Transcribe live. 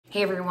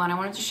Hey everyone, I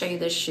wanted to show you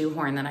this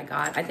shoehorn that I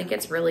got. I think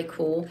it's really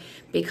cool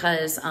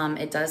because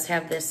it does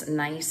have this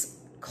nice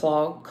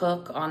claw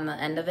hook on the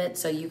end of it,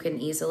 so you can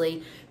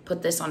easily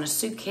put this on a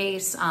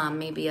suitcase,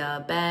 maybe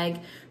a bag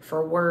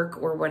for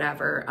work or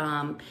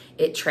whatever.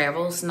 It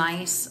travels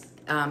nice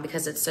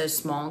because it's so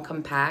small and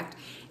compact,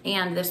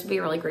 and this would be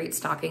a really great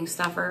stocking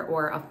stuffer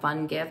or a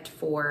fun gift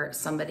for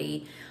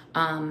somebody.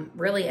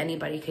 Really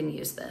anybody can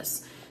use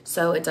this.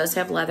 So it does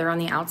have leather on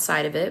the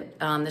outside of it.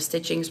 The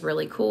stitching's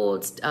really cool.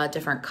 It's a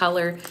different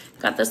color.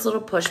 Got this little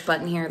push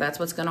button here. That's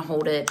what's gonna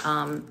hold it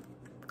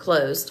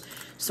closed.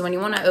 So when you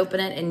wanna open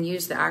it and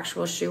use the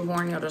actual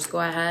shoehorn, you'll just go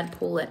ahead,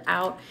 pull it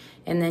out,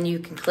 and then you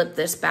can clip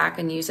this back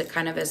and use it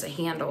kind of as a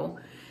handle.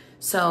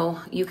 So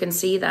you can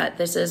see that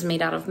this is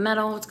made out of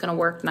metal. It's gonna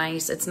work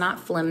nice. It's not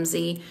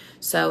flimsy,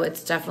 so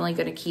it's definitely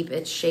gonna keep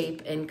its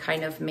shape and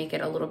kind of make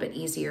it a little bit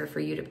easier for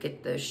you to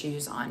get those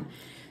shoes on.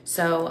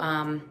 So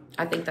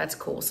I think that's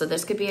cool. So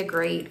this could be a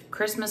great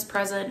Christmas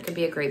present, could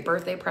be a great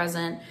birthday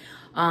present.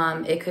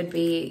 It could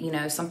be, you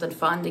know, something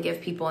fun to give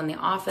people in the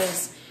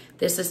office.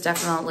 This is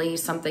definitely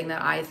something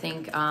that I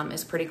think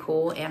is pretty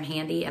cool and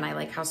handy, and I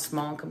like how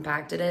small and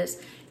compact it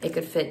is. It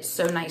could fit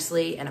so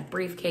nicely in a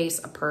briefcase,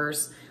 a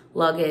purse,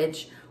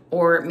 luggage,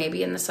 or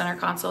maybe in the center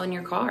console in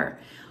your car.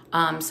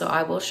 So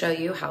I will show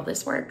you how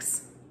this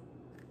works.